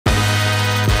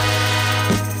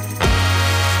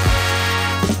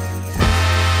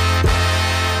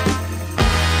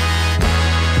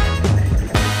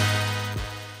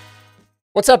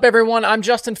What's up, everyone? I'm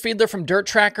Justin Fiedler from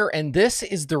DIRTRACKR, and this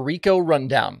is the Rico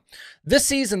Rundown. This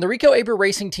season, the Rico Abreu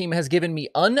racing team has given me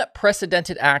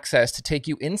unprecedented access to take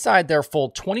you inside their full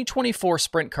 2024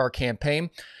 sprint car campaign,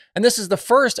 and this is the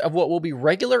first of what will be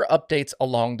regular updates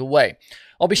along the way.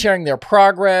 I'll be sharing their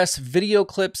progress, video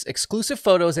clips, exclusive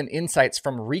photos, and insights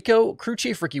from Rico, crew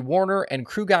chief Ricky Warner, and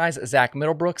crew guys Zach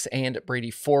Middlebrooks and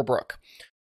Brady Forbrook.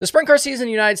 The sprint car season in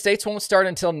the United States won't start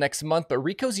until next month, but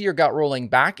Rico's year got rolling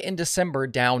back in December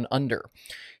down under.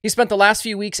 He spent the last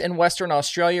few weeks in Western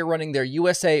Australia running their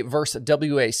USA vs.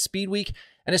 WA Speedweek,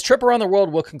 and his trip around the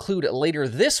world will conclude later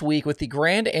this week with the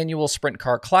Grand Annual Sprint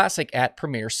Car Classic at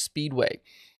Premier Speedway.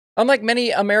 Unlike many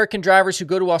American drivers who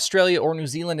go to Australia or New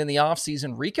Zealand in the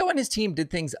offseason, Rico and his team did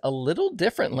things a little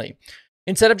differently.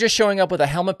 Instead of just showing up with a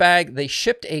helmet bag, they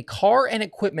shipped a car and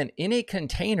equipment in a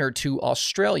container to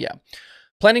Australia.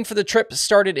 Planning for the trip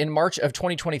started in March of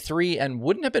 2023 and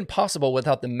wouldn't have been possible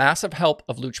without the massive help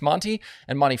of Luch Monty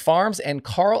and Monty Farms and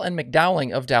Carl and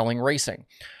McDowling of Dowling Racing.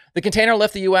 The container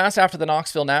left the U.S. after the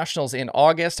Knoxville Nationals in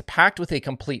August, packed with a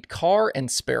complete car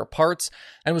and spare parts,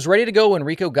 and was ready to go when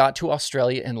Rico got to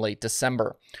Australia in late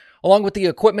December. Along with the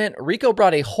equipment, Rico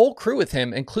brought a whole crew with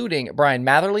him, including Brian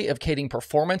Matherly of Kading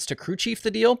Performance to crew chief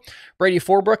the deal, Brady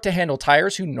Forbrook to handle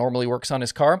tires, who normally works on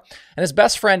his car, and his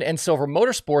best friend and Silver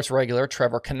Motorsports regular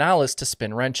Trevor Canales to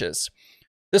spin wrenches.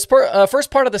 This first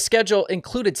part of the schedule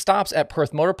included stops at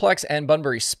Perth Motorplex and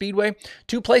Bunbury Speedway,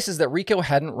 two places that Rico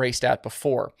hadn't raced at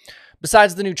before.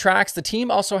 Besides the new tracks, the team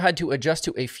also had to adjust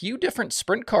to a few different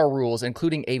sprint car rules,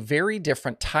 including a very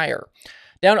different tire.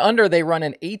 Down under, they run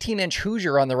an 18-inch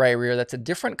Hoosier on the right rear that's a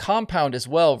different compound as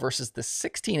well versus the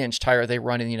 16-inch tire they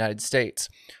run in the United States.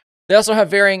 They also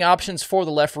have varying options for the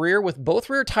left rear, with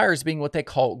both rear tires being what they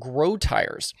call grow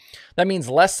tires. That means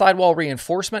less sidewall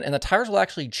reinforcement, and the tires will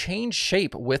actually change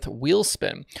shape with wheel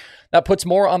spin. That puts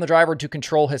more on the driver to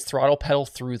control his throttle pedal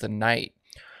through the night.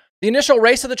 The initial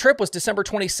race of the trip was December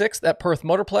 26th at Perth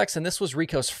Motorplex, and this was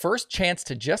Rico's first chance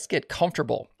to just get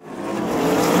comfortable.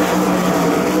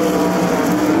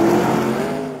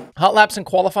 Hot laps and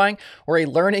qualifying were a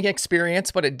learning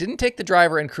experience, but it didn't take the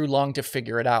driver and crew long to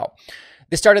figure it out.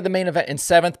 They started the main event in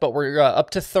 7th, but were up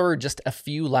to 3rd just a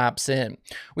few laps in.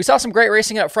 We saw some great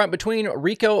racing up front between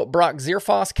Rico, Brock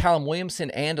Zierfoss, Callum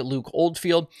Williamson, and Luke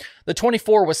Oldfield. The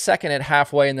 24 was second at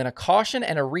halfway, and then a caution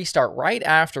and a restart right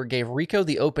after gave Rico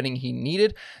the opening he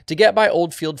needed to get by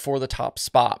Oldfield for the top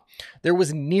spot. There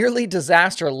was nearly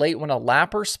disaster late when a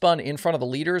lapper spun in front of the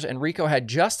leaders, and Rico had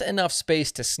just enough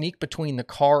space to sneak between the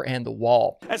car and the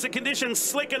wall. As the conditions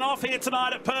slicken off here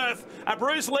tonight at Perth,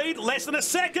 Abreu's lead less than a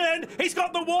second. He's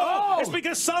got the wall. Oh. It's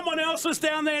because someone else was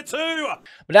down there too.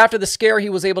 But after the scare, he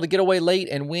was able to get away late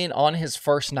and win on his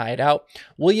first night out.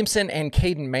 Williamson and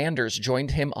Caden Manders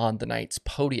joined him on the night's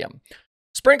podium.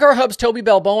 Sprint Car Hub's Toby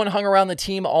Balboen hung around the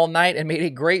team all night and made a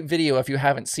great video. If you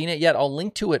haven't seen it yet, I'll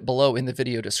link to it below in the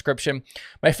video description.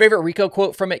 My favorite Rico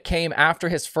quote from it came after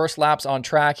his first laps on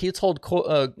track. He told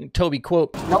Toby,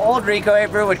 quote, "The old Rico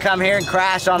Abreu would come here and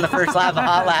crash on the first lap of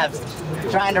hot laps,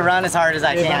 trying to run as hard as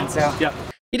I can." So, yep.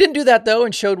 He didn't do that, though,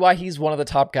 and showed why he's one of the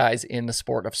top guys in the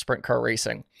sport of sprint car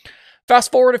racing.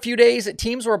 Fast forward a few days,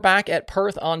 teams were back at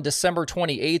Perth on December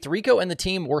 28th. Rico and the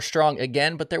team were strong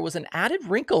again, but there was an added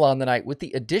wrinkle on the night with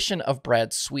the addition of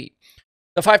Brad Sweet.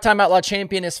 The 5-time Outlaw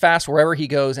champion is fast wherever he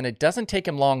goes, and it doesn't take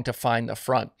him long to find the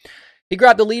front. He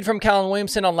grabbed the lead from Callum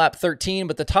Williamson on lap 13,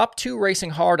 but the top two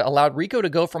racing hard allowed Rico to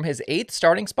go from his 8th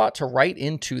starting spot to right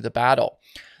into the battle.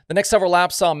 The next several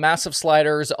laps saw massive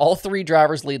sliders, all three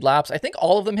drivers lead laps. I think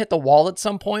all of them hit the wall at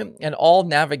some point, and all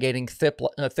navigating thick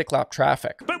lap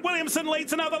traffic. But Williamson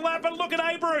leads another lap, and look at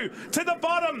Abreu to the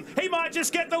bottom. He might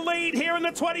just get the lead here in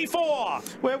the 24.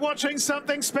 We're watching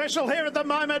something special here at the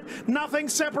moment. Nothing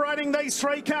separating these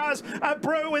three cars.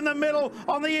 Abreu in the middle,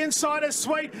 on the inside is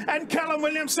Sweet, and Callum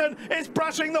Williamson is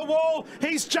brushing the wall.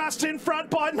 He's just in front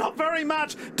by not very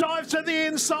much. Dives to the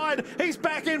inside. He's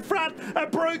back in front.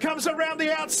 Abreu comes around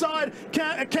the outside.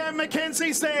 Cam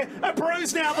McKenzie's there.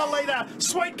 Abreu's now the leader.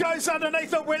 Sweet goes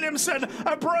underneath of Williamson.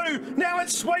 Abreu, now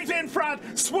it's Sweet in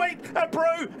front. Sweet,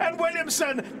 Abreu, and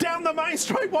Williamson down the main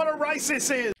straight. What a race this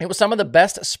is. It was some of the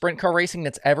best sprint car racing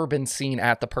that's ever been seen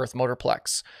at the Perth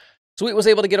Motorplex. Sweet was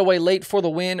able to get away late for the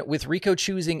win, with Rico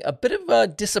choosing a bit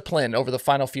of discipline over the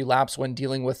final few laps when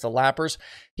dealing with the lappers.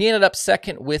 He ended up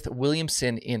second with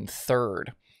Williamson in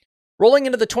 3rd. Rolling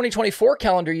into the 2024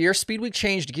 calendar year, Speedweek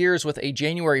changed gears with a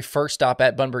January 1st stop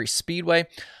at Bunbury Speedway.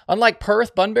 Unlike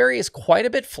Perth, Bunbury is quite a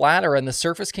bit flatter, and the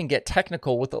surface can get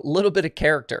technical with a little bit of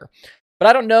character. But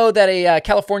I don't know that a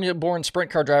California-born sprint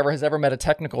car driver has ever met a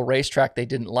technical racetrack they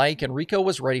didn't like, and Rico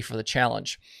was ready for the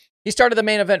challenge. He started the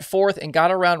main event 4th and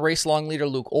got around race long leader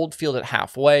Luke Oldfield at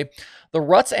halfway. The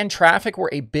ruts and traffic were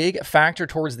a big factor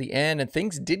towards the end, and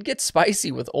things did get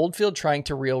spicy with Oldfield trying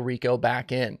to reel Rico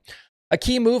back in. A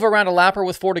key move around a lapper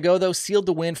with 4 to go, though, sealed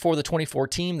the win for the 24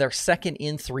 team, their second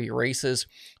in 3 races.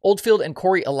 Oldfield and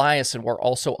Corey Eliason were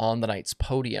also on the night's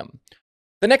podium.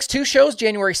 The next 2 shows,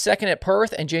 January 2nd at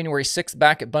Perth and January 6th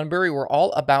back at Bunbury, were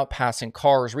all about passing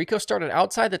cars. Rico started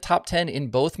outside the top 10 in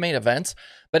both main events,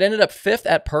 but ended up 5th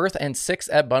at Perth and 6th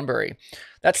at Bunbury.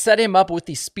 That set him up with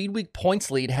the Speedweek points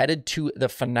lead headed to the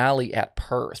finale at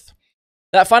Perth.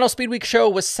 That final Speedweek show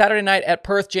was Saturday night at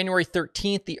Perth, January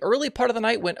 13th. The early part of the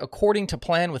night went according to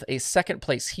plan with a 2nd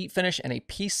place heat finish and a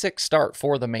P6 start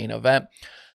for the main event.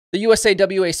 The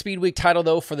USAWA Speedweek title,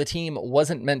 though, for the team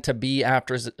wasn't meant to be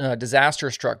after disaster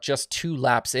struck just 2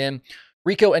 laps in.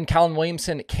 Rico and Callum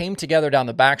Williamson came together down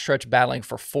the backstretch battling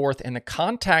for 4th, and the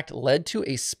contact led to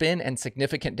a spin and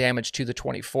significant damage to the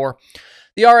 24.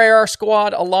 The RAR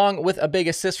squad, along with a big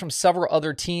assist from several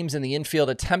other teams in the infield,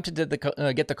 attempted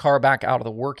to get the car back out of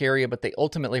the work area, but they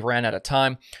ultimately ran out of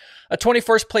time. A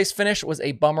 21st place finish was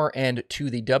a bummer end to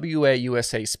the WA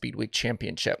USA Speedweek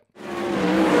Championship.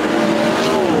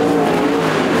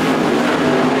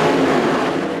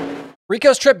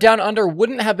 Rico's trip down under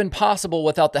wouldn't have been possible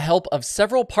without the help of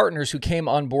several partners who came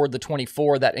on board the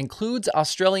 24. That includes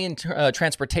Australian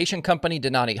transportation company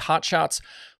Denani Hotshots,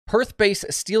 Perth-based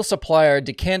steel supplier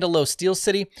DeCandelo Steel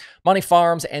City, Monty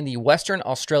Farms, and the Western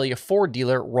Australia Ford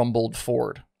dealer Rumbold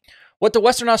Ford. With the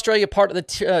Western Australia part of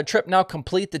the trip now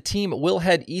complete, the team will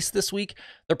head east this week.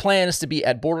 Their plan is to be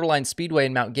at Borderline Speedway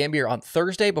in Mount Gambier on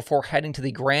Thursday before heading to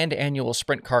the Grand Annual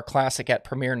Sprint Car Classic at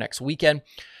Premier next weekend.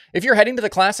 If you're heading to the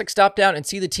Classic, stop down and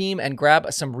see the team and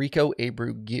grab some Rico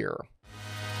Abreu gear.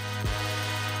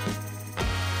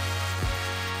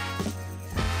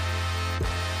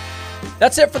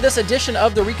 That's it for this edition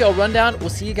of the Rico Rundown. We'll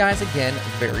see you guys again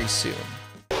very soon.